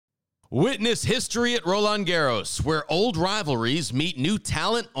Witness history at Roland Garros, where old rivalries meet new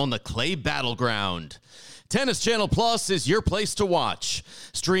talent on the clay battleground. Tennis Channel Plus is your place to watch.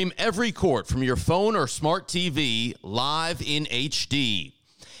 Stream every court from your phone or smart TV live in HD.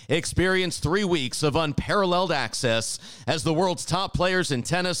 Experience 3 weeks of unparalleled access as the world's top players in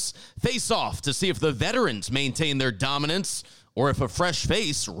tennis face off to see if the veterans maintain their dominance or if a fresh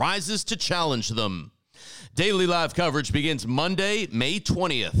face rises to challenge them. Daily live coverage begins Monday, May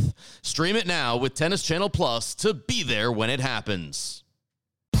 20th. Stream it now with Tennis Channel Plus to be there when it happens.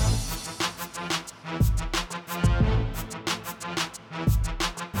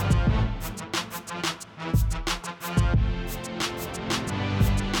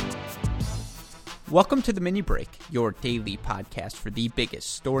 Welcome to the Mini Break, your daily podcast for the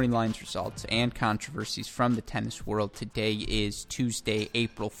biggest storylines, results, and controversies from the tennis world. Today is Tuesday,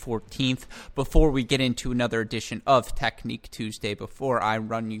 April 14th. Before we get into another edition of Technique Tuesday, before I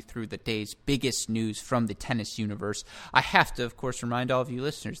run you through the day's biggest news from the tennis universe, I have to, of course, remind all of you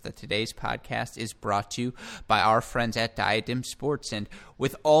listeners that today's podcast is brought to you by our friends at Diadem Sports. And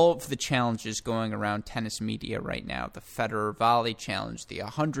with all of the challenges going around tennis media right now, the Federer Volley Challenge, the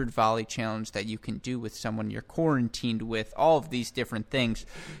 100 Volley Challenge that you can do with someone you're quarantined with, all of these different things,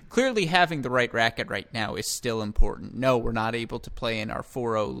 clearly having the right racket right now is still important. No, we're not able to play in our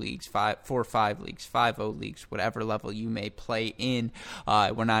 4-0 leagues, 4-5 leagues, 5-0 leagues, whatever level you may play in.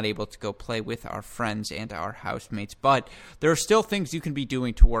 We're not able to go play with our friends and our housemates, but there are still things you can be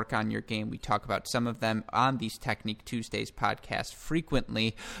doing to work on your game. We talk about some of them on these Technique Tuesdays podcasts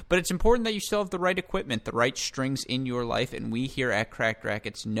frequently, but it's important that you still have the right equipment, the right strings in your life, and we here at Cracked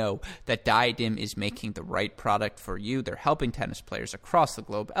Rackets know that Diadem is making the right product for you. They're helping tennis players across the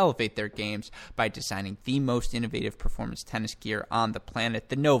globe elevate their games by designing the most innovative performance tennis gear on the planet.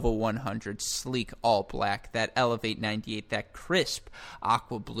 The Nova 100, sleek all black, that Elevate 98, that crisp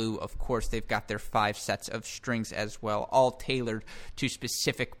aqua blue. Of course, they've got their 5 sets of strings as well, all tailored to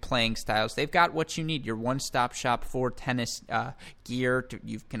specific playing styles. They've got what you need, your one-stop shop for tennis gear.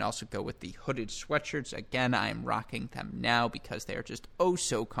 You can also go with the hooded sweatshirts. Again, I am rocking them now because they are just oh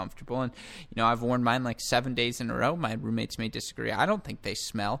so comfortable. And, I've worn mine like 7 days in a row. My roommates may disagree. I don't think they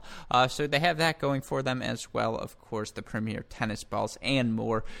smell. So they have that going for them as well. Of course, the premier tennis balls and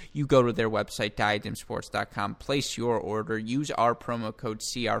more. You go to their website, diademsports.com, place your order, use our promo code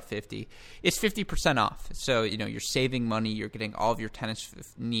CR50. It's 50% off. So, you're saving money. You're getting all of your tennis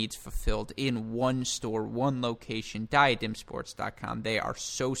needs fulfilled in one store, one location, diademsports.com. They are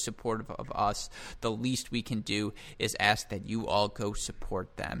so supportive of us. The least we can do is ask that you all go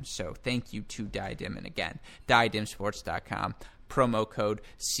support them. So thank you to Diadem, and again, diademsports.com. Promo code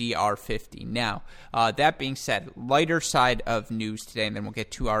CR50. Now, that being said, lighter side of news today, and then we'll get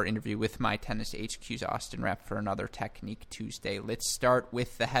to our interview with my Tennis HQ's Austin rep for another Technique Tuesday. Let's start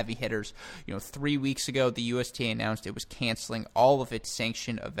with the heavy hitters. 3 weeks ago, the USTA announced it was canceling all of its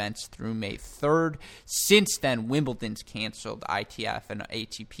sanctioned events through May 3rd. Since then, Wimbledon's canceled, ITF and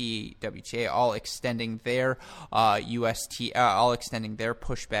ATP, WTA, all extending their all extending their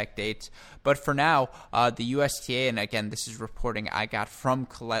pushback dates. But for now, the USTA, and again, this is reporting I got from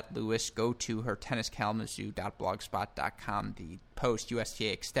Colette Lewis. Go to her tenniskalamazoo.blogspot.com. The post,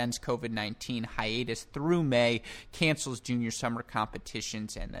 USTA extends COVID-19 hiatus through May, cancels junior summer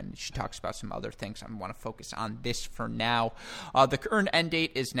competitions, and then she talks about some other things. I want to focus on this for now. The current end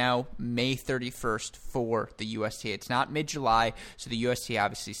date is now May 31st for the USTA. It's not mid-July, so the USTA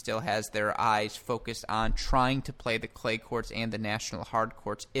obviously still has their eyes focused on trying to play the clay courts and the national hard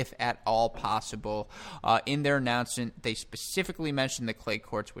courts, if at all possible. In their announcement, they specifically mentioned the clay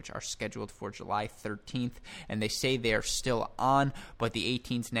courts, which are scheduled for July 13th, and they say they are still on, but the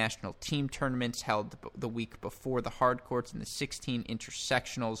 18th national team tournaments held the week before the hard courts and the 16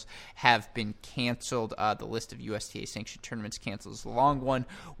 intersectionals have been canceled. The list of USTA sanctioned tournaments canceled is a long one,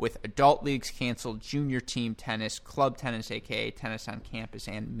 with adult leagues canceled, junior team tennis, club tennis, aka tennis on campus,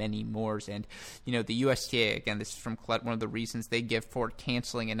 and many more. And, the USTA, again, this is from Colette, one of the reasons they give for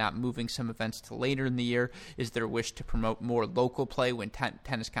canceling and not moving some events to later in the year is their wish to promote more local play when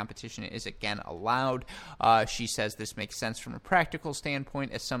tennis competition is again allowed. She says this makes sense from a practical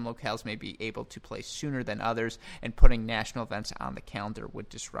standpoint, as some locales may be able to play sooner than others, and putting national events on the calendar would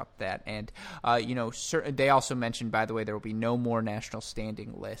disrupt that. And, they also mentioned, by the way, there will be no more national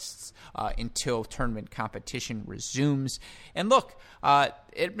standing lists until tournament competition resumes. And look,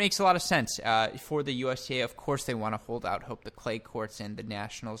 it makes a lot of sense for the USTA. Of course, they want to hold out hope. The clay courts and the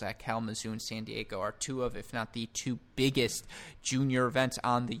nationals at Kalamazoo and San Diego are two of, if not the two biggest first junior events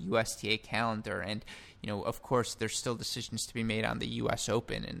on the USTA calendar. And of course, there's still decisions to be made on the U.S.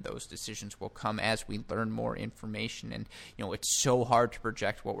 Open, and those decisions will come as we learn more information. And, it's so hard to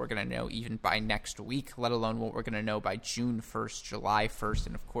project what we're going to know even by next week, let alone what we're going to know by June 1st, July 1st.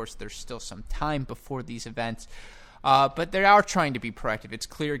 And, of course, there's still some time before these events. But they are trying to be proactive. It's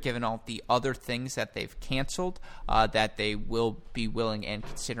clear, given all the other things that they've canceled, that they will be willing and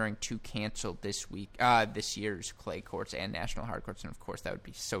considering to cancel this year's clay courts and national hard courts. And, of course, that would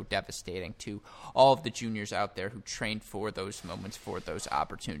be so devastating to all of the juniors out there who trained for those moments, for those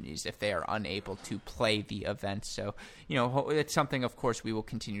opportunities, if they are unable to play the event. So, it's something, of course, we will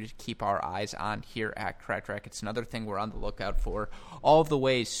continue to keep our eyes on here at Cracked Racquets. It's another thing we're on the lookout for. All of the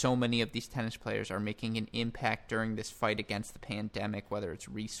ways so many of these tennis players are making an impact during this fight against the pandemic, whether it's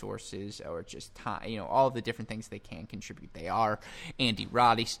resources or just time, all the different things they can contribute. They are. Andy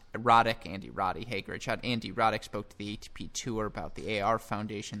Roddick spoke to the ATP Tour about the AR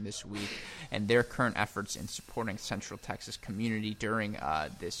Foundation this week and their current efforts in supporting Central Texas community during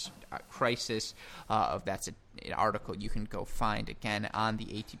this crisis. That's an article you can go find again on the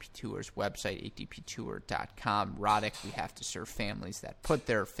ATP Tour's website, atptour.com. Roddick, we have to serve families that put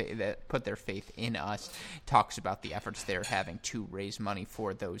their faith in us. Talks about the efforts they're having to raise money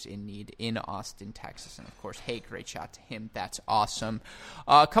for those in need in Austin, Texas, and of course, hey, great shot to him. That's awesome.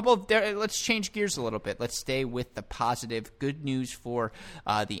 Let's change gears a little bit. Let's stay with the positive. Good news for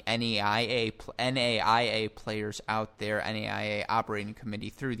the NAIA players out there. NAIA operating committee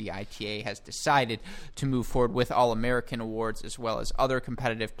through the ITA has decided to move forward with All-American awards as well as other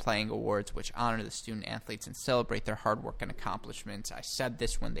competitive playing awards, which honor the student athletes and celebrate their hard work and accomplishments. I said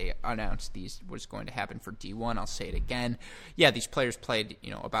this when they announced these was going to happen for D1. I'll say it again. Yeah, these players played,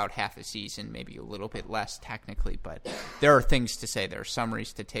 about half a season, maybe a little bit less technically, but there are things to say. There are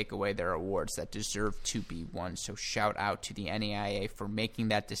summaries to take away. There are awards that deserve to be won. So shout out to the NAIA for making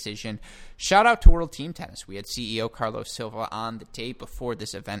that decision. Shout out to World Team Tennis. We had CEO Carlos Silva on the day before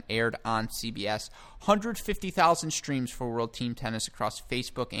this event aired on CBS. 150,000 streams for World Team Tennis across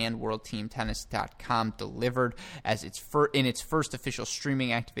Facebook and WorldTeamTennis.com delivered as its first official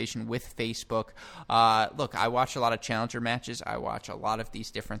streaming activation with Facebook. Look, I watch a lot of challenger matches. I watch a lot of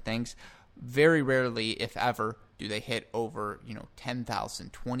these different things. Very rarely, if ever, do they hit over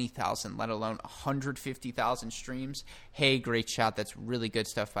 10,000, 20,000, let alone 150,000 streams. Hey, great shot. That's really good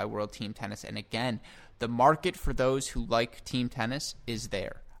stuff by World Team Tennis. And again, the market for those who like team tennis is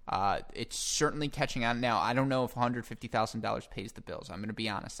there. It's certainly catching on now. I don't know if $150,000 pays the bills. I'm going to be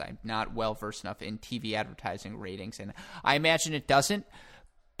honest. I'm not well versed enough in TV advertising ratings, and I imagine it doesn't.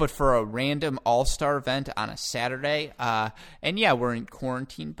 But for a random all-star event on a Saturday, and yeah, we're in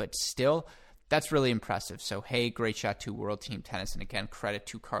quarantine, but still, that's really impressive. So, hey, great shot to World Team Tennis. And again, credit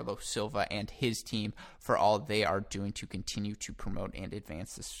to Carlos Silva and his team for all they are doing to continue to promote and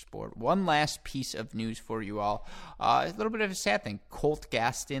advance this sport. One last piece of news for you all. A little bit of a sad thing. Colt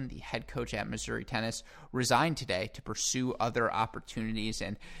Gaston, the head coach at Missouri Tennis, resigned today to pursue other opportunities.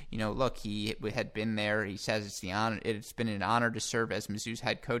 And, look, he had been there. He says it's been an honor to serve as Mizzou's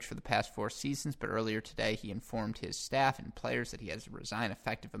head coach for the past 4 seasons. But earlier today, he informed his staff and players that he has to resign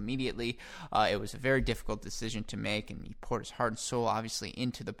effective immediately. It was a very difficult decision to make, and he poured his heart and soul, obviously,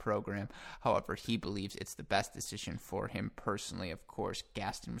 into the program. However, he believes it's the best decision for him personally. Of course,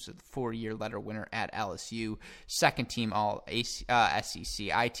 Gaston was a 4-year letter winner at LSU, second-team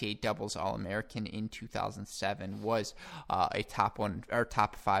All-SEC, ITA doubles All-American in 2007, was a top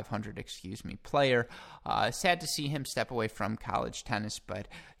 500, player. Sad to see him step away from college tennis, but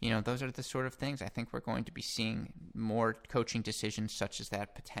those are the sort of things I think we're going to be seeing more coaching decisions such as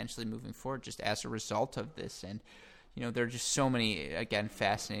that potentially moving forward just as a result of this. And there are just so many, again,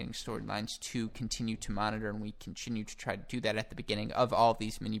 fascinating storylines to continue to monitor, and we continue to try to do that at the beginning of all of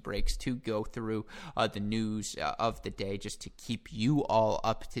these mini breaks to go through the news of the day just to keep you all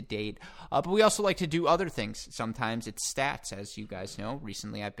up to date. But we also like to do other things. Sometimes it's stats, as you guys know.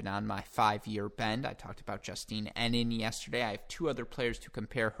 Recently, I've been on my 5-year bend. I talked about Justine Enin yesterday. I have 2 other players to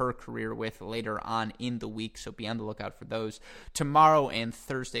compare her career with later on in the week, so be on the lookout for those tomorrow and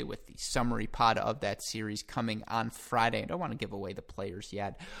Thursday with the summary pod of that series coming on Friday. I don't want to give away the players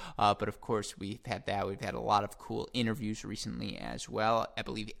yet, but of course we've had that. We've had a lot of cool interviews recently as well. I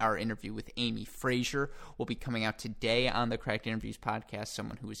believe our interview with Amy Frazier will be coming out today on the Cracked Interviews podcast,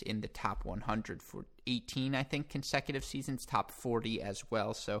 someone who is in the top 100 for 18, I think, consecutive seasons, top 40 as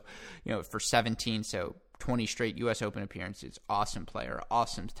well. So, for 17, so 20 straight U.S. Open appearances. Awesome player.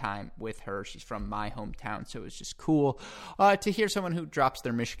 Awesome time with her. She's from my hometown, so it was just cool to hear someone who drops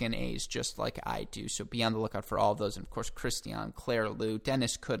their Michigan A's just like I do. So be on the lookout for all of those. And, of course, Christian, Claire Liu,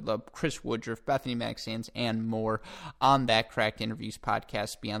 Dennis Kudlup, Chris Woodruff, Bethany Maxans, and more on that Cracked Interviews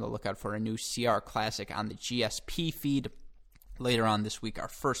podcast. Be on the lookout for a new CR Classic on the GSP feed. Later on this week, our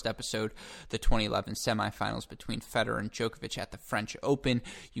first episode, the 2011 semifinals between Federer and Djokovic at the French Open.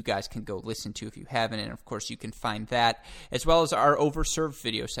 You guys can go listen to if you haven't, and of course you can find that, as well as our Overserved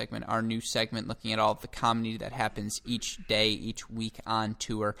video segment, our new segment looking at all of the comedy that happens each day, each week on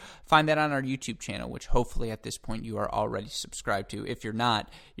tour. Find that on our YouTube channel, which hopefully at this point you are already subscribed to. If you're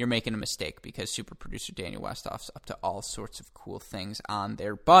not, you're making a mistake because super producer Daniel Westhoff's up to all sorts of cool things on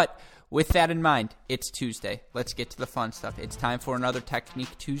there. But with that in mind, it's Tuesday. Let's get to the fun stuff. It's time for another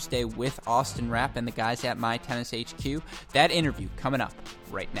Technique Tuesday with Austin Rapp and the guys at My Tennis HQ. That interview coming up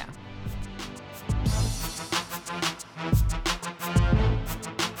right now.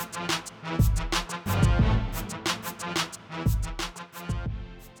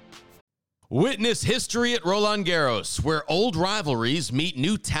 Witness history at Roland Garros, where old rivalries meet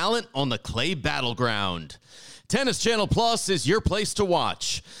new talent on the clay battleground. Tennis Channel Plus is your place to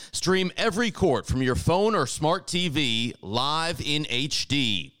watch. Stream every court from your phone or smart TV live in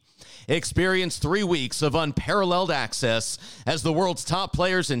HD. Experience 3 weeks of unparalleled access as the world's top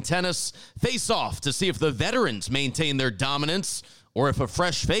players in tennis face off to see if the veterans maintain their dominance or if a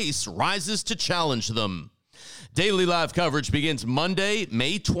fresh face rises to challenge them. Daily live coverage begins Monday,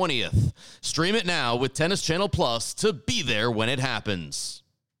 May 20th. Stream it now with Tennis Channel Plus to be there when it happens.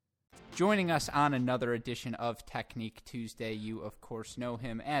 Joining us on another edition of Technique Tuesday, you of course know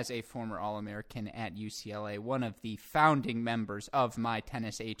him as a former All-American at UCLA, one of the founding members of My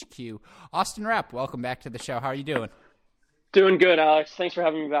Tennis HQ. Austin Rapp, welcome back to the show. How are you doing? Doing good, Alex. Thanks for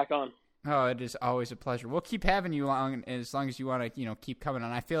having me back on. Oh, it is always a pleasure. We'll keep having you on as long as you want to, keep coming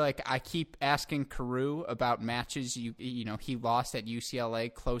on. I feel like I keep asking Carew about matches. He lost at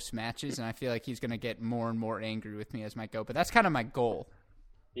UCLA, close matches, and I feel like he's going to get more and more angry with me as I go. But that's kind of my goal.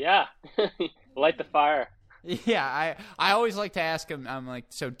 Yeah, light the fire. Yeah, I always like to ask him, I'm like,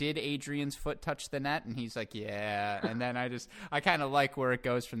 so did Adrian's foot touch the net? And he's like, yeah. And then I kind of like where it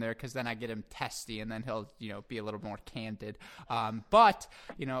goes from there because then I get him testy and then he'll, be a little more candid. But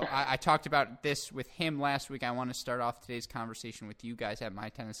I talked about this with him last week. I want to start off today's conversation with you guys at My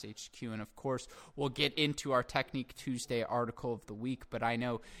Tennis HQ. And of course, we'll get into our Technique Tuesday article of the week. But I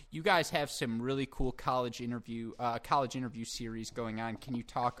know you guys have some really cool college interview series going on. Can you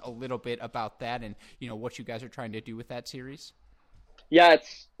talk a little bit about that and, what you guys are trying to do with that series? Yeah,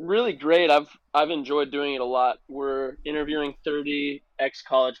 it's really great. I've enjoyed doing it a lot. We're interviewing 30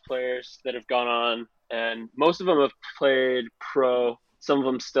 ex-college players that have gone on, and most of them have played pro. Some of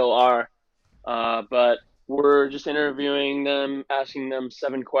them still are, but we're just interviewing them, asking them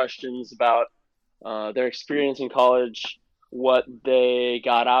 7 questions about their experience in college, what they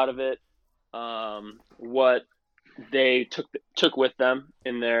got out of it, what they took with them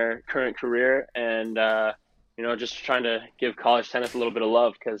in their current career, and just trying to give college tennis a little bit of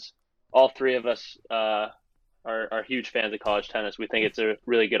love because all 3 of us are huge fans of college tennis. We think it's a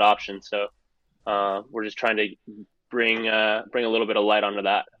really good option, so we're just trying to bring a little bit of light onto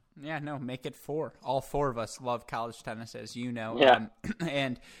that. Yeah, no, make it 4. All 4 of us love college tennis, as you know. Yeah.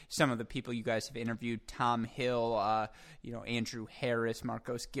 And some of the people you guys have interviewed, Tom Hill, Andrew Harris,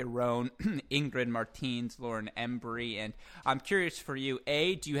 Marcos Giron, Ingrid Martins, Lauren Embry. And I'm curious for you,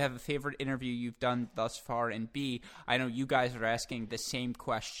 A, do you have a favorite interview you've done thus far? And B, I know you guys are asking the same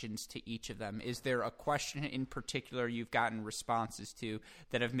questions to each of them. Is there a question in particular you've gotten responses to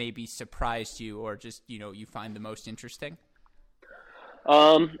that have maybe surprised you or just, you find the most interesting?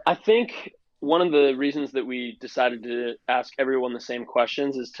 I think one of the reasons that we decided to ask everyone the same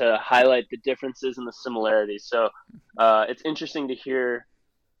questions is to highlight the differences and the similarities. So it's interesting to hear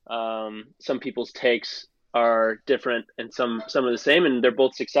some people's takes are different and some are the same, and they're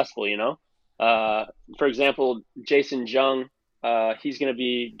both successful, For example, Jason Jung, he's going to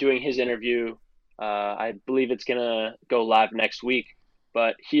be doing his interview. I believe it's going to go live next week,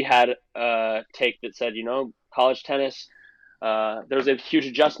 but he had a take that said, college tennis, there was a huge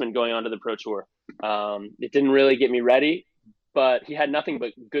adjustment going on to the Pro Tour. It didn't really get me ready, but he had nothing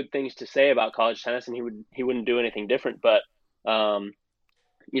but good things to say about college tennis, and he wouldn't do anything different. But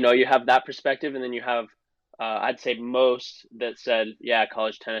you have that perspective, and then you have I'd say most that said, yeah,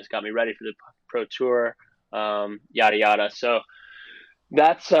 college tennis got me ready for the Pro Tour, yada yada. So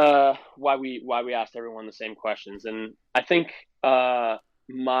that's why we asked everyone the same questions, and I think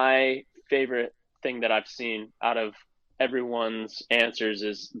my favorite thing that I've seen out of everyone's answers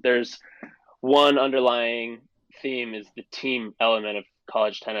is there's one underlying theme is the team element of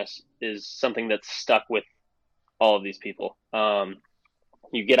college tennis is something that's stuck with all of these people.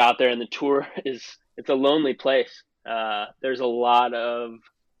 You get out there and the tour it's a lonely place. There's a lot of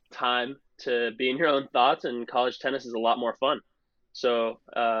time to be in your own thoughts, and college tennis is a lot more fun. So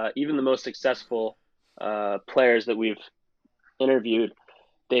even the most successful players that we've interviewed,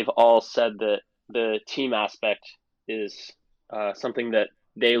 they've all said that the team aspect is something that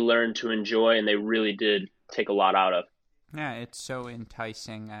they learned to enjoy, and they really did take a lot out of. Yeah, it's so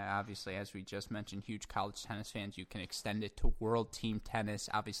enticing. Obviously, as we just mentioned, huge college tennis fans. You can extend it to world team tennis.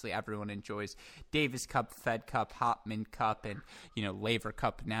 Obviously, everyone enjoys Davis Cup, Fed Cup, Hopman Cup, and Laver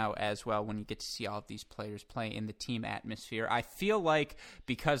Cup now as well, when you get to see all of these players play in the team atmosphere. I feel like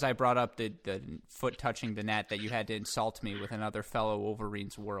because I brought up the foot touching the net that you had to insult me with another fellow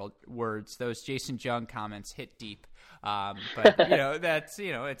Wolverines words. Those Jason Jung comments hit deep. But that's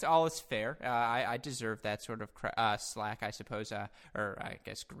it's all is fair. I deserve that sort of slack, I suppose, or I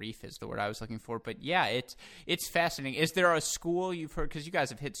guess grief is the word I was looking for. But yeah, it's fascinating. Is there a school you've heard, because you guys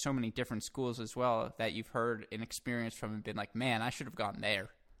have hit so many different schools as well, that you've heard an experience from and been like, man, I should have gone there?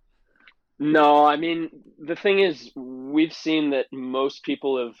 No, I mean, the thing is, we've seen that most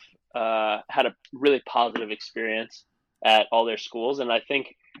people have had a really positive experience at all their schools, and I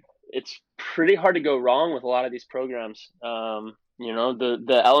think it's pretty hard to go wrong with a lot of these programs.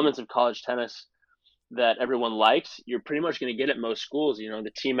 The elements of college tennis that everyone likes, you're pretty much going to get at most schools.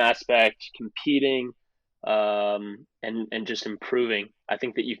 The team aspect, competing, and just improving. I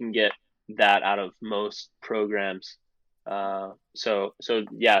think that you can get that out of most programs. So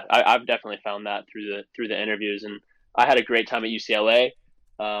yeah, I've definitely found that through the interviews, and I had a great time at UCLA.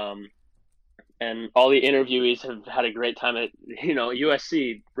 And all the interviewees have had a great time at,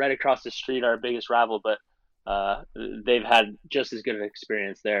 USC, right across the street, our biggest rival, but they've had just as good an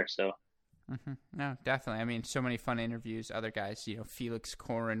experience there. So. Mm-hmm. No, definitely. I mean, so many fun interviews. Other guys, Felix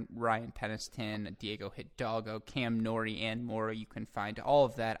Corrin, Ryan Peniston, Diego Hidalgo, Cam Norrie, and more. You can find all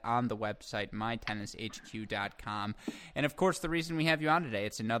of that on the website, mytennishq.com. And, of course, the reason we have you on today,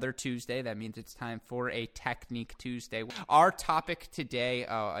 it's another Tuesday. That means it's time for a Technique Tuesday. Our topic today,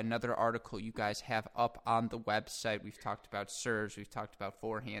 another article you guys have up on the website. We've talked about serves. We've talked about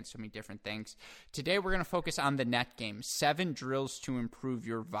forehand, so many different things. Today we're going to focus on the net game, 7 drills to improve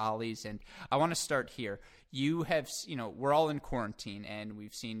your volleys. And I want to start here. You have, we're all in quarantine, and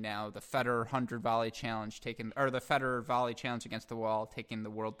we've seen now the Federer 100 volley challenge the Federer volley challenge against the wall taking the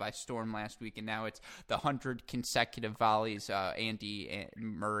world by storm last week, and now it's the 100 consecutive volleys. Andy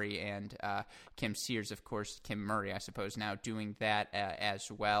Murray and Kim Sears, of course, Kim Murray, I suppose, now doing that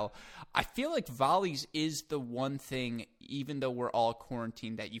as well. I feel like volleys is the one thing, even though we're all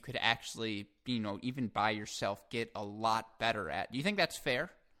quarantined, that you could actually, even by yourself, get a lot better at. Do you think that's fair?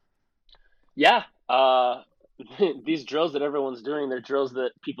 Yeah, these drills that everyone's doing, they're drills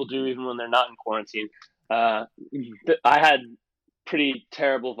that people do even when they're not in quarantine. I had pretty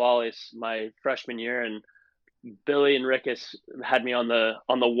terrible volleys my freshman year, and Billy and Rickus had me on the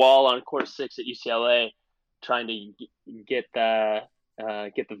wall on court 6 at UCLA, trying to get the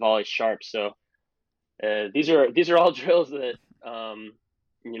volleys sharp. So these are all drills that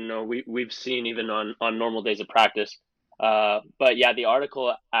we've seen even on normal days of practice. But yeah, the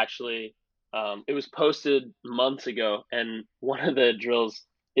article actually. It was posted months ago, and one of the drills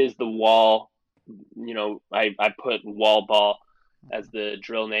is the wall. I put wall ball as the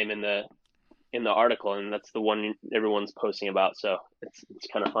drill name in the article, and that's the one everyone's posting about. So it's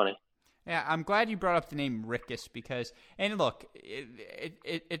kind of funny. Yeah, I'm glad you brought up the name Rickus because, and look,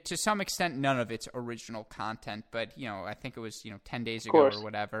 it to some extent, none of it's original content, but, I think it was, 10 days ago or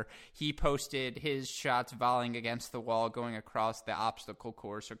whatever, he posted his shots volleying against the wall, going across the obstacle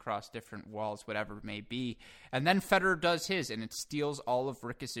course, across different walls, whatever it may be, and then Federer does his, and it steals all of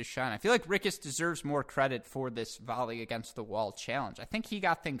Rickus's shine. I feel like Rickus deserves more credit for this volley against the wall challenge. I think he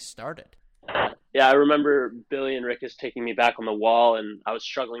got things started. Yeah, I remember Billy and Rickus taking me back on the wall, and I was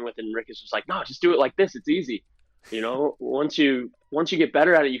struggling with it, and Rickus was like, no, just do it like this. It's easy. Once you get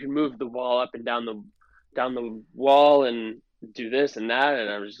better at it, you can move the ball up and down the wall and do this and that. And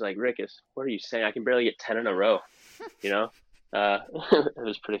I was just like, Rickus, what are you saying? I can barely get 10 in a row. It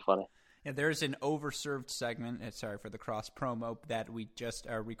was pretty funny. Yeah, there's an overserved segment, sorry for the cross promo, that we just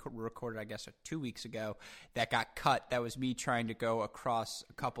recorded, I guess, 2 weeks ago that got cut. That was me trying to go across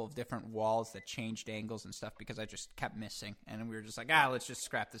a couple of different walls that changed angles and stuff because I just kept missing. And we were just like, let's just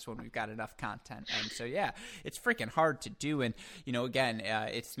scrap this one. We've got enough content. And so, yeah, it's freaking hard to do. And, again,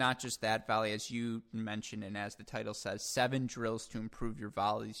 it's not just that volley, as you mentioned, and as the title says, 7 drills to improve your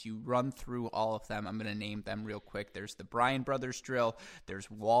volleys. You run through all of them. I'm going to name them real quick. There's the Bryan Brothers drill.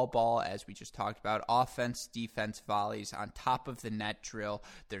 There's wall ball, as we just talked about, offense, defense, volleys. On top of the net drill,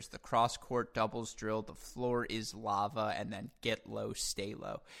 there's the cross-court doubles drill, the floor is lava, and then get low, stay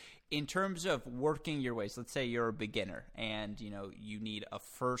low. In terms of working your ways, let's say you're a beginner and you need a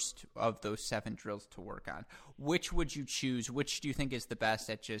first of those 7 drills to work on. Which would you choose? Which do you think is the best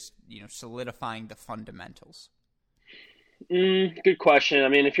at just solidifying the fundamentals? Good question. I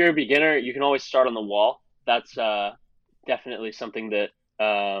mean, if you're a beginner, you can always start on the wall. That's definitely something that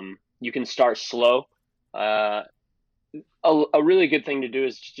you can start slow. A really good thing to do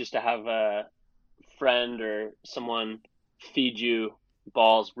is just to have a friend or someone feed you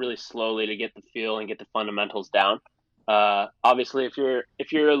balls really slowly to get the feel and get the fundamentals down. Obviously, if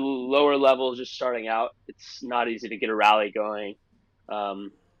you're a lower level just starting out, it's not easy to get a rally going,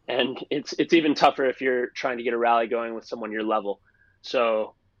 and it's even tougher if you're trying to get a rally going with someone your level.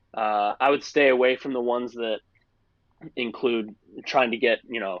 So I would stay away from the ones that include trying to get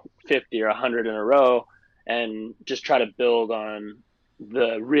 50 or 100 in a row, and just try to build on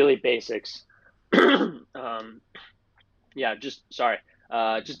the really basics.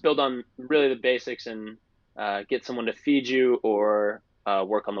 Just build on really the basics and get someone to feed you or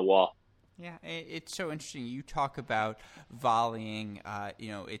work on the wall. Yeah, it's so interesting. You talk about volleying.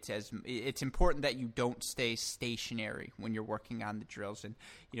 It's important that you don't stay stationary when you're working on the drills. And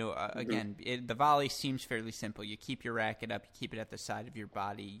again, the volley seems fairly simple. You keep your racket up, you keep it at the side of your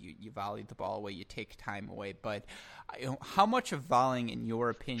body, you volley the ball away, you take time away. But how much of volleying, in your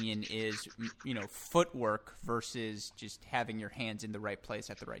opinion, is footwork versus just having your hands in the right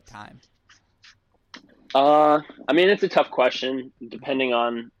place at the right time? I mean, it's a tough question depending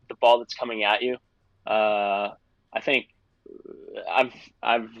on the ball that's coming at you. I think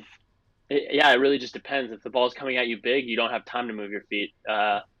it really just depends. If the ball's coming at you big, you don't have time to move your feet.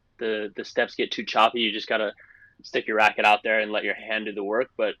 The steps get too choppy. You just got to stick your racket out there and let your hand do the work.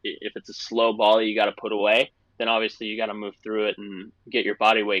 But if it's a slow ball you got to put away, then obviously you got to move through it and get your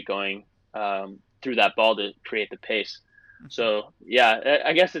body weight going through that ball to create the pace. So, yeah,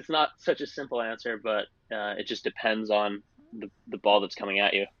 I guess it's not such a simple answer, but it just depends on the ball that's coming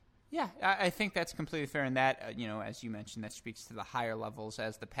at you. Yeah, I think that's completely fair. And that, as you mentioned, that speaks to the higher levels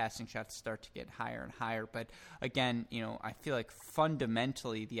as the passing shots start to get higher and higher. But again, I feel like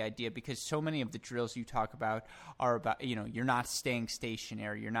fundamentally the idea, because so many of the drills you talk about are about, you're not staying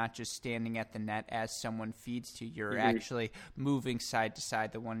stationary. You're not just standing at the net as someone feeds to you. You're actually moving side to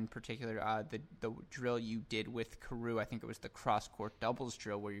side. The one in particular, the drill you did with Carew, I think it was the cross-court doubles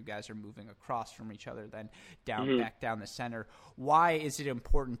drill where you guys are moving across from each other, then back down the center. Why is it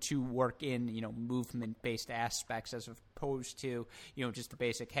important to work in movement-based aspects as opposed to just the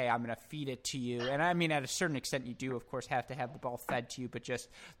basic, hey, I'm going to feed it to you? And I mean, at a certain extent you do of course have to have the ball fed to you, but just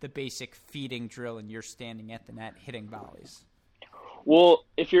the basic feeding drill and you're standing at the net hitting volleys. Well,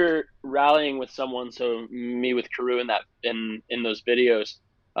 if you're rallying with someone, so me with Carew in those videos,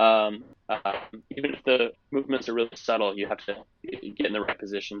 even if the movements are really subtle, you have to get in the right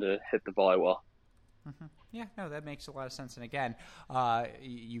position to hit the volley well. Mm-hmm. Yeah, no, that makes a lot of sense. And again,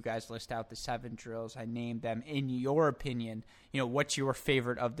 you guys list out the 7 drills. I named them. In your opinion, what's your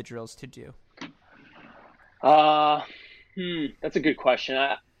favorite of the drills to do? That's a good question.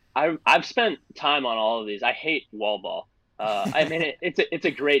 I've spent time on all of these. I hate wall ball. I mean, it's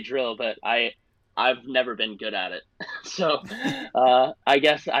a great drill, but I've never been good at it. So I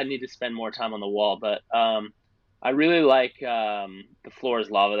guess I need to spend more time on the wall. But I really like the floor is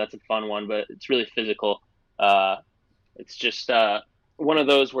lava. That's a fun one, but it's really physical. It's just one of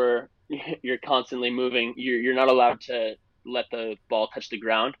those where you're constantly moving. You're not allowed to let the ball touch the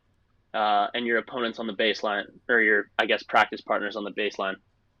ground, and your opponent's on the baseline, or your, I guess, practice partners on the baseline.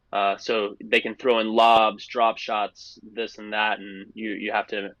 So they can throw in lobs, drop shots, this and that, and you have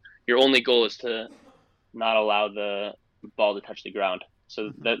to. Your only goal is to not allow the ball to touch the ground.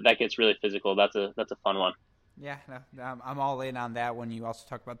 So that gets really physical. That's a fun one. Yeah, no, I'm all in on that one. You also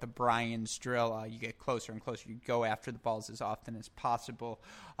talk about the Brian's drill. You get closer and closer. You go after the balls as often as possible.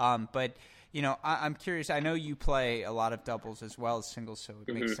 But, I'm curious. I know you play a lot of doubles as well as singles, so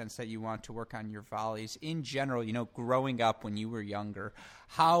it makes sense that you want to work on your volleys. In general, growing up when you were younger,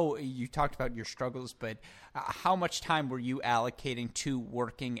 how you talked about your struggles, but how much time were you allocating to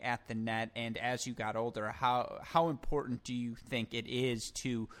working at the net? And as you got older, how important do you think it is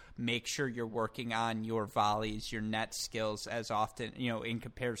to make sure you're working on your volleys, your net skills as often, in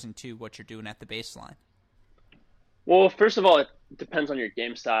comparison to what you're doing at the baseline? Well, first of all, it depends on your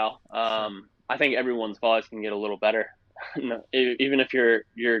game style. I think everyone's volleys can get a little better. Even if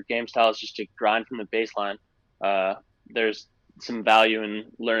your game style is just to grind from the baseline, there's some value in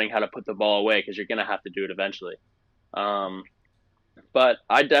learning how to put the ball away, because you're going to have to do it eventually. But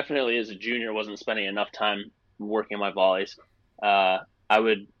I definitely, as a junior, wasn't spending enough time working my volleys. I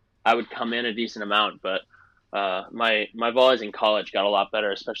would come in a decent amount, but my volleys in college got a lot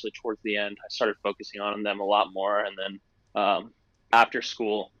better, especially towards the end. I started focusing on them a lot more, and then after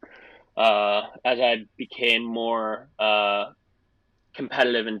school, as I became more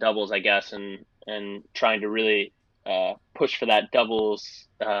competitive in doubles, I guess, and trying to really push for that doubles,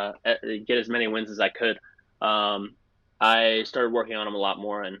 get as many wins as I could. I started working on them a lot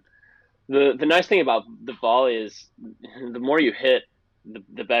more, and the nice thing about the volley is the more you hit,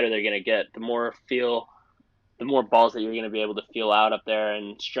 the better they're going to get. The more balls that you're going to be able to feel out up there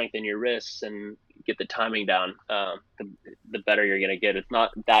and strengthen your wrists and get the timing down, the better you're going to get. It's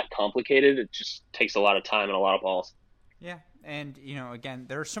not that complicated. It just takes a lot of time and a lot of balls. Yeah. And, again,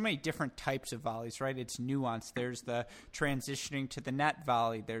 there are so many different types of volleys, right? It's nuanced. There's the transitioning to the net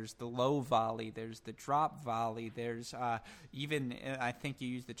volley. There's the low volley. There's the drop volley. There's even, I think you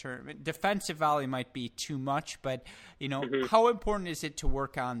used the term, defensive volley might be too much, but, how important is it to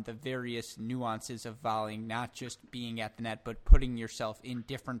work on the various nuances of volleying, not just being at the net, but putting yourself in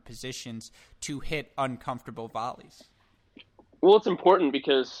different positions to hit uncomfortable volleys? Well, it's important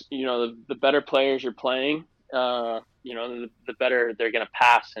because, the better players you're playing, the better they're going to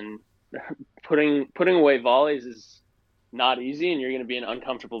pass, and putting away volleys is not easy, and you're going to be in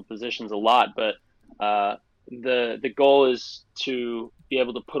uncomfortable positions a lot. But the goal is to be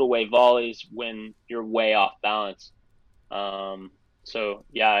able to put away volleys when you're way off balance. So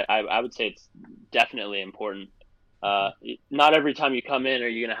yeah, I would say it's definitely important. Not every time you come in are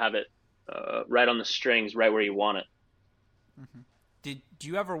you going to have it right on the strings, right where you want it. Mm-hmm. Do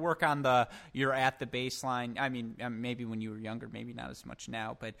you ever work on you're at the baseline? I mean, maybe when you were younger, maybe not as much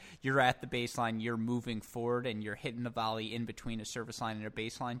now, but you're at the baseline, you're moving forward, and you're hitting the volley in between a service line and a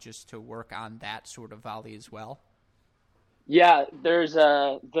baseline just to work on that sort of volley as well? Yeah, there's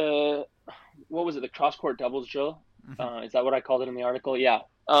what was it, the cross-court doubles drill? Mm-hmm. Is that what I called it in the article? Yeah.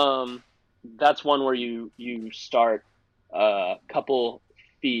 That's one where you start a couple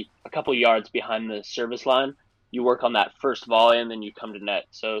yards behind the service line. You work on that first volley, and then you come to net.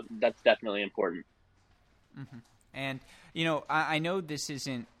 So that's definitely important. Mm-hmm. And, I know this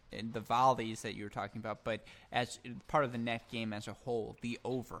isn't the volleys that you were talking about, but as part of the net game as a whole, the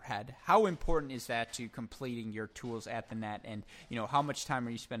overhead, how important is that to completing your tools at the net? And, how much time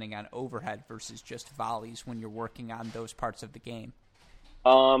are you spending on overhead versus just volleys when you're working on those parts of the game?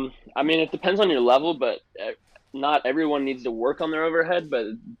 I mean, it depends on your level, but not everyone needs to work on their overhead, but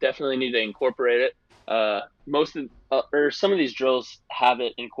definitely need to incorporate it. Some of these drills have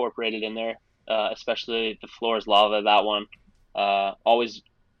it incorporated in there, especially the floor is lava, that one. Always,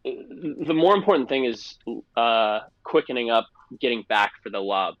 the more important thing is quickening up, getting back for the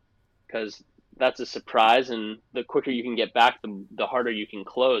lob, because that's a surprise, and the quicker you can get back, the harder you can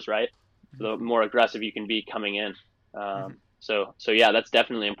close, right? The more aggressive you can be coming in. So yeah, that's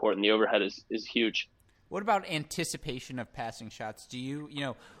definitely important. The overhead is huge. What about anticipation of passing shots? Do you,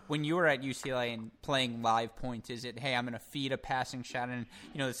 when you were at UCLA and playing live points, is it, hey, I'm going to feed a passing shot? And,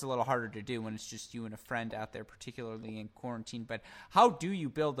 it's a little harder to do when it's just you and a friend out there, particularly in quarantine. But how do you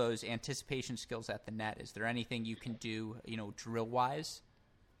build those anticipation skills at the net? Is there anything you can do, drill-wise?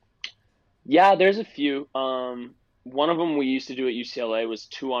 Yeah, there's a few. One of them we used to do at UCLA was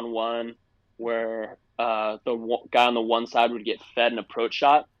 2-on-1, where the guy on the one side would get fed an approach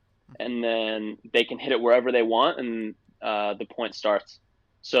shot, and then they can hit it wherever they want, and the point starts.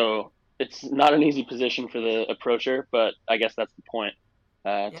 So it's not an easy position for the approacher, but I guess that's the point,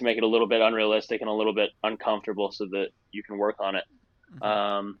 to make it a little bit unrealistic and a little bit uncomfortable so that you can work on it.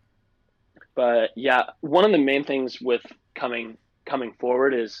 Mm-hmm. But yeah, one of the main things with coming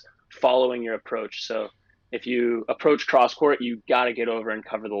forward is following your approach. So if you approach cross court, you got to get over and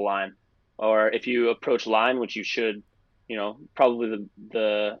cover the line. Or if you approach line, which you should, probably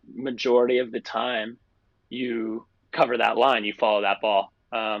the majority of the time, you cover that line, you follow that ball.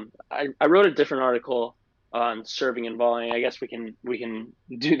 I wrote a different article on serving and volleying. I guess we can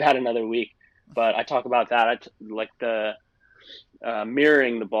do that another week, but I talk about that. Like the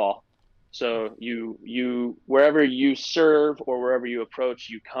mirroring the ball. So you wherever you serve or wherever you approach,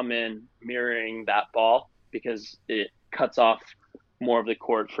 you come in mirroring that ball, because it cuts off more of the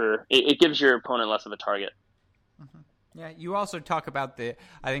court it gives your opponent less of a target. Mm-hmm. Yeah, you also talk about I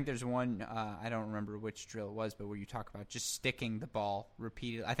think there's one, I don't remember which drill it was, but where you talk about just sticking the ball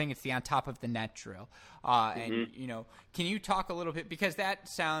repeatedly. I think it's the on top of the net drill. And, can you talk a little bit, because that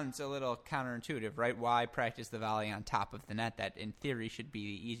sounds a little counterintuitive, right? Why practice the volley on top of the net? That in theory should be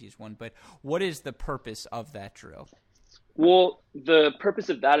the easiest one, but what is the purpose of that drill? Well, the purpose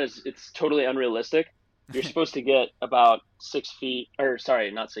of that is it's totally unrealistic. you're supposed to get about 6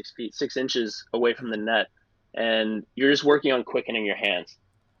 inches away from the net, and you're just working on quickening your hands.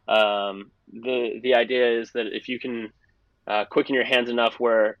 The idea is that if you can quicken your hands enough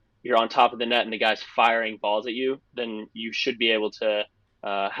where you're on top of the net and the guy's firing balls at you, then you should be able to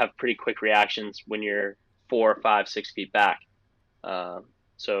have pretty quick reactions when you're 4, 5, 6 feet back.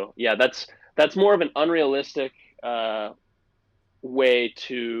 So yeah, that's more of an unrealistic way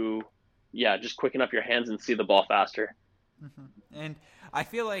to just quicken up your hands and see the ball faster. Mm-hmm. And I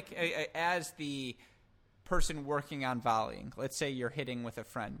feel like as the person working on volleying, let's say you're hitting with a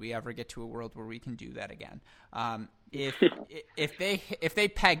friend, we ever get to a world where we can do that again. If they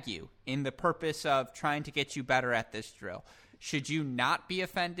peg you in the purpose of trying to get you better at this drill, should you not be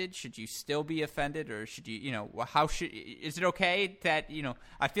offended? Should you still be offended, or should you, is it okay that,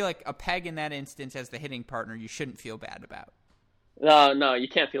 I feel like a peg in that instance as the hitting partner, you shouldn't feel bad about. No, you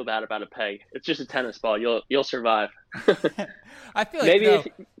can't feel bad about a peg. It's just a tennis ball. You'll survive. I feel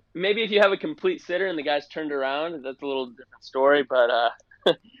like maybe if you have a complete sitter and the guy's turned around, that's a little different story. But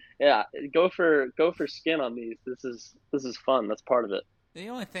yeah, go for skin on these. This is fun. That's part of it. The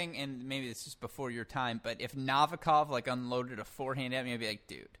only thing, and maybe this is before your time, but if Novikov unloaded a forehand at me, I'd be like,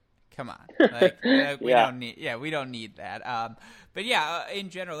 dude, come on, we don't need that. But yeah, in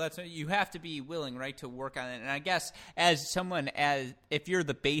general, that's you have to be willing, right, to work on it. And I guess if you're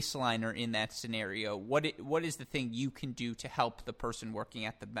the baseliner in that scenario, what is the thing you can do to help the person working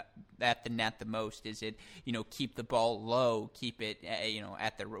at the net the most? Is it keep the ball low, keep it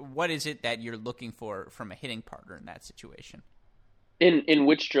what is it that you're looking for from a hitting partner in that situation? In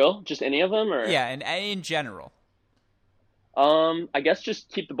which drill? Just any of them, or yeah, and in general. I guess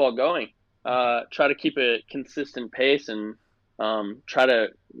just keep the ball going. Try to keep a consistent pace, and try to.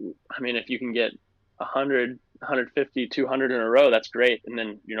 I mean, if you can get 100, 150, 200 in a row, that's great. And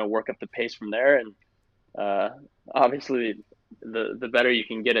then work up the pace from there. And obviously, the better you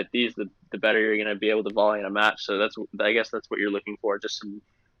can get at these, the better you're going to be able to volley in a match. So I guess that's what you're looking for. Just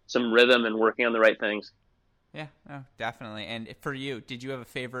some rhythm and working on the right things. Yeah, no, definitely. And for you, did you have a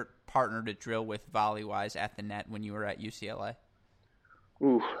favorite partner to drill with volley-wise at the net when you were at UCLA?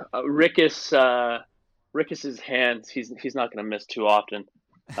 Ooh, Rickus's hands. He's not going to miss too often.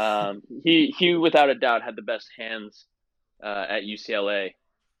 He without a doubt had the best hands at UCLA.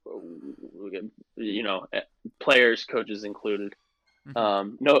 Players, coaches included.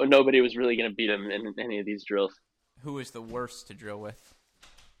 Mm-hmm. Nobody was really going to beat him in any of these drills. Who was the worst to drill with?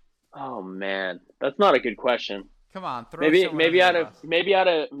 Oh man, that's not a good question. Come on, maybe out of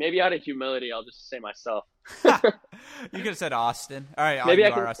humility, I'll just say myself. You could have said Austin. All right, Austin. You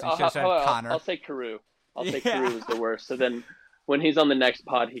should have said Connor. I'll say Carew. Carew was the worst. So then, when he's on the next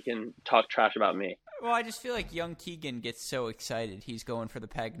pod, he can talk trash about me. Well, I just feel like young Keegan gets so excited. He's going for the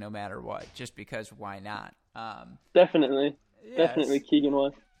peg no matter what, just because why not? Definitely, Keegan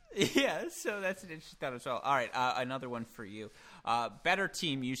was. Yeah, so that's an interesting thought as well. All right, another one for you. Better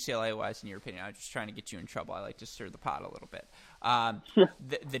team UCLA-wise, in your opinion? I'm just trying to get you in trouble. I like to stir the pot a little bit.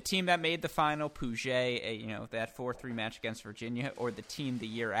 The team that made the final, Puget, that 4-3 match against Virginia, or the team the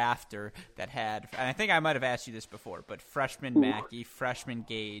year after that had, and I think I might have asked you this before, but freshman Mackey, freshman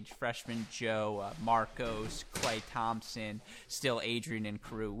Gage, freshman Joe, Marcos, Clay Thompson, still Adrian and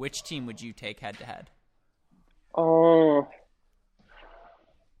Carew. Which team would you take head-to-head? Oh,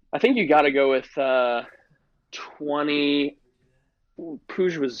 I think you got to go with 20.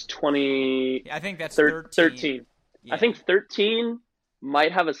 Puj was 20. I think that's 13. Yeah. I think 13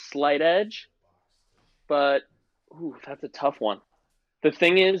 might have a slight edge, but that's a tough one. The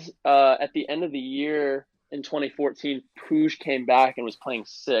thing is, at the end of the year in 2014, Puj came back and was playing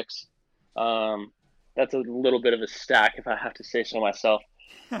 6. That's a little bit of a stack, if I have to say so myself.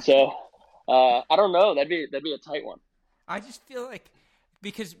 So I don't know. That'd be a tight one. I just feel like,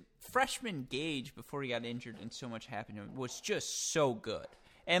 because freshman Gage, before he got injured and so much happened to him, was just so good.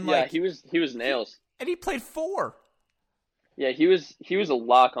 And he was nails. And he played 4. Yeah, he was a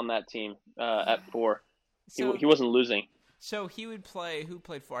lock on that team at 4. So, he wasn't losing. So he would play. Who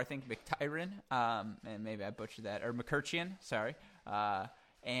played 4? I think McTyron, and maybe I butchered that, or McCurcheon. Sorry,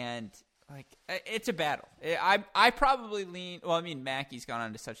 and it's a battle. I probably lean. Well, I mean, Mackey's gone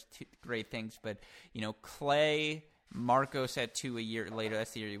on to such great things, but Clay. Marcos at 2 a year later.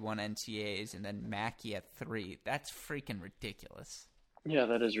 That's the year he won NCAAs, and then Mackey at 3. That's freaking ridiculous. Yeah,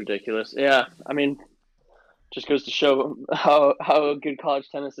 that is ridiculous. Yeah, I mean, just goes to show how good college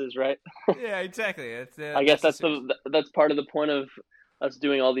tennis is, right? Yeah, exactly. I guess that's part of the point of us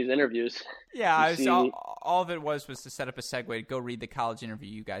doing all these interviews. Yeah, all of it was to set up a segue to go read the college interview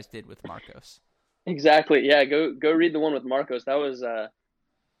you guys did with Marcos. Exactly. Yeah, go read the one with Marcos. That was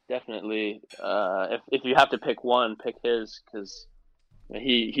definitely. If you have to pick one, pick his, because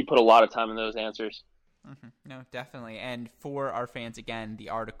he put a lot of time in those answers. Mm-hmm. No, definitely. And for our fans, again, the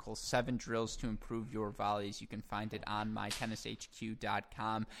article 7 Drills to Improve Your Volleys, you can find it on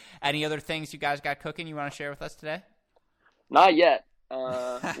mytennishq.com. Any other things you guys got cooking you want to share with us today? Not yet.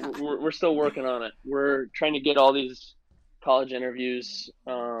 We're still working on it. We're trying to get all these college interviews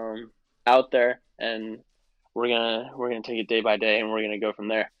out there, and we're gonna take it day by day, and we're gonna go from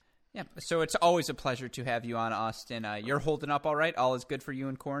there. Yeah. So it's always a pleasure to have you on, Austin. You're holding up all right? All is good for you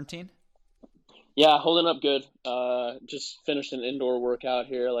in quarantine? Yeah, holding up good. Just finished an indoor workout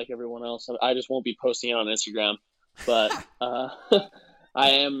here like everyone else. I just won't be posting it on Instagram, but I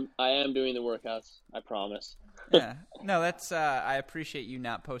am doing the workouts. I promise. Yeah. No, that's I appreciate you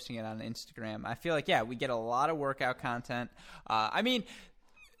not posting it on Instagram. I feel like, yeah, we get a lot of workout content. I mean,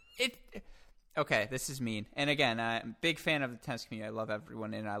 okay, this is mean. And again, I'm a big fan of the tennis community. I love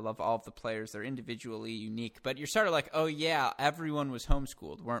everyone, and I love all of the players. They're individually unique. But you're sort of like, oh, yeah, everyone was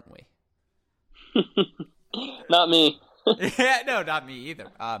homeschooled, weren't we? Not me. Yeah, no, not me either.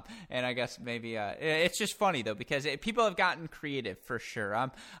 And I guess maybe it's just funny though, because people have gotten creative for sure.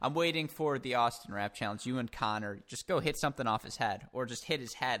 I'm waiting for the Austin Rap Challenge. You and Connor just go hit something off his head, or just hit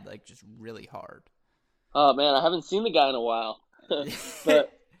his head like just really hard. Oh man, I haven't seen the guy in a while,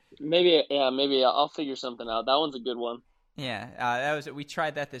 but maybe I'll figure something out. That one's a good one. Yeah, we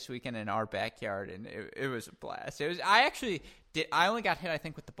tried that this weekend in our backyard, and it was a blast. I only got hit, I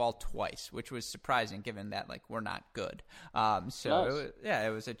think, with the ball twice, which was surprising given that like we're not good. Nice.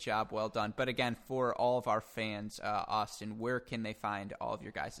 It was a job well done. But again, for all of our fans, Austin, where can they find all of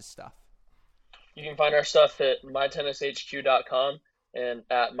your guys' stuff? You can find our stuff at mytennishq.com and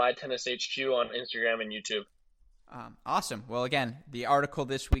at mytennishq on Instagram and YouTube. Awesome. Well, again, the article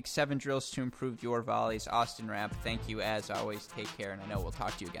this week, 7 Drills to Improve Your Volleys. Austin Rapp, thank you as always. Take care, and I know we'll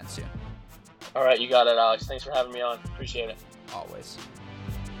talk to you again soon. All right, you got it, Alex. Thanks for having me on. Appreciate it. Always.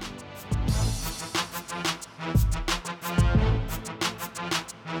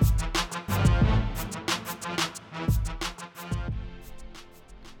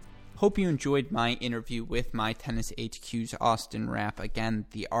 Hope you enjoyed my interview with My Tennis HQ's Austin Rapp. Again,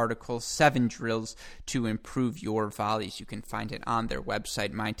 the article, 7 Drills to Improve Your Volleys. You can find it on their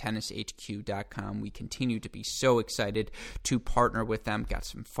website, mytennishq.com. We continue to be so excited to partner with them. Got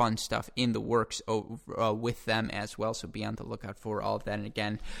some fun stuff in the works with them as well, so be on the lookout for all of that. And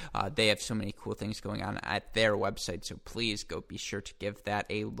again, they have so many cool things going on at their website, so please go be sure to give that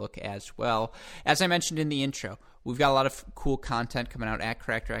a look as well. As I mentioned in the intro, we've got a lot of cool content coming out at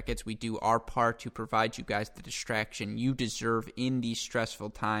Cracked Racquets. We do our part to provide you guys the distraction you deserve in these stressful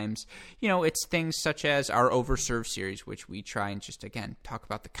times. You know, it's things such as our Overserve series, which we try and just, again, talk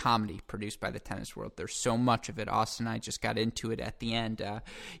about the comedy produced by the tennis world. There's so much of it. Austin and I just got into it at the end.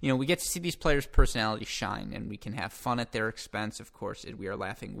 We get to see these players' personalities shine, and we can have fun at their expense. Of course, we are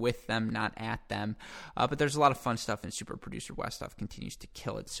laughing with them, not at them. But there's a lot of fun stuff, and Super Producer Westhoff continues to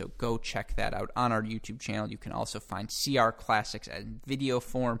kill it. So go check that out on our YouTube channel. You can also find CR Classics in video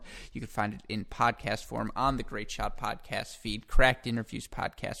form. You can find it in podcast form on the Great Shot podcast feed. Cracked Interviews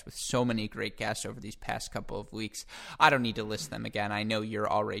podcast with so many great guests over these past couple of weeks. I don't need to list them again. I know you're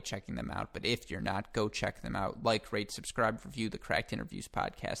already checking them out, but if you're not, go check them out. Like, rate, subscribe, review the Cracked Interviews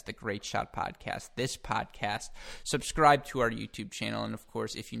podcast, the Great Shot podcast, this podcast. Subscribe to our YouTube channel, and of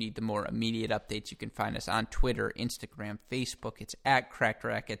course, if you need the more immediate updates, you can find us on Twitter, Instagram, Facebook. It's at Cracked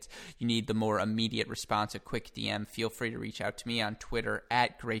Racquets. You need the more immediate response, a quick DM. Feel free to reach out to me on Twitter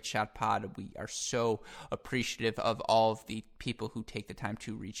at GreatShotPod. We are so appreciative of all of the people who take the time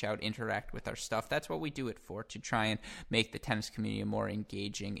to reach out, interact with our stuff. That's what we do it for, to try and make the tennis community a more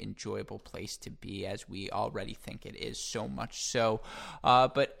engaging, enjoyable place to be, as we already think it is, so much so.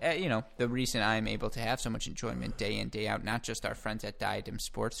 But the reason I'm able to have so much enjoyment day in, day out, not just our friends at Diadem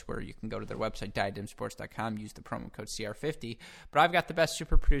Sports, where you can go to their website, diademsports.com, use the promo code CR50, but I've got the best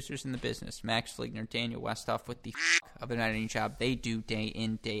super producers in the business, Max Fligner, Daniel Westhoff, with the of an editing job they do day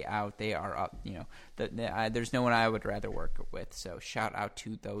in, day out. They are up, there's no one I would rather work with, so shout out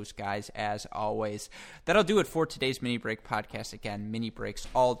to those guys as always. That'll do it for today's Mini Break podcast. Again, mini breaks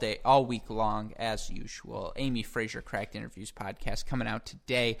all day, all week long as usual. Amy Frazier Cracked Interviews podcast coming out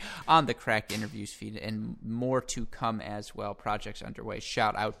today on the Cracked Interviews feed, and more to come as well. Projects underway.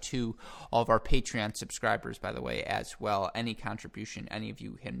 Shout out to all of our Patreon subscribers, by the way, as well. Any contribution any of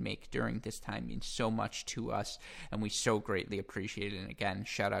you can make during this time means so much to us. us, and we so greatly appreciate it. And again,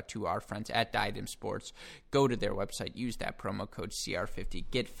 shout out to our friends at Diadem Sports. Go to their website, use that promo code CR50,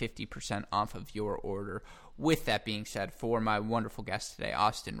 get 50% off of your order. With that being said, for my wonderful guest today,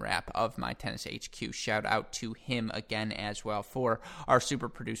 Austin Rapp of My Tennis HQ, shout out to him again as well. For our super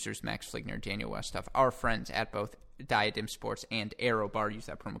producers, Max Fligner, Daniel Westhoff, our friends at both Diadem Sports and Aero Bar. Use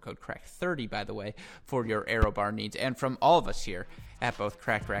that promo code CRACK30, by the way, for your Aero Bar needs. And from all of us here at both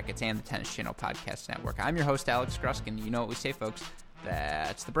Cracked Rackets and the Tennis Channel Podcast Network, I'm your host, Alex Gruskin. You know what we say, folks.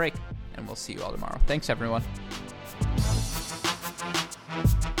 That's the break, and we'll see you all tomorrow. Thanks, everyone.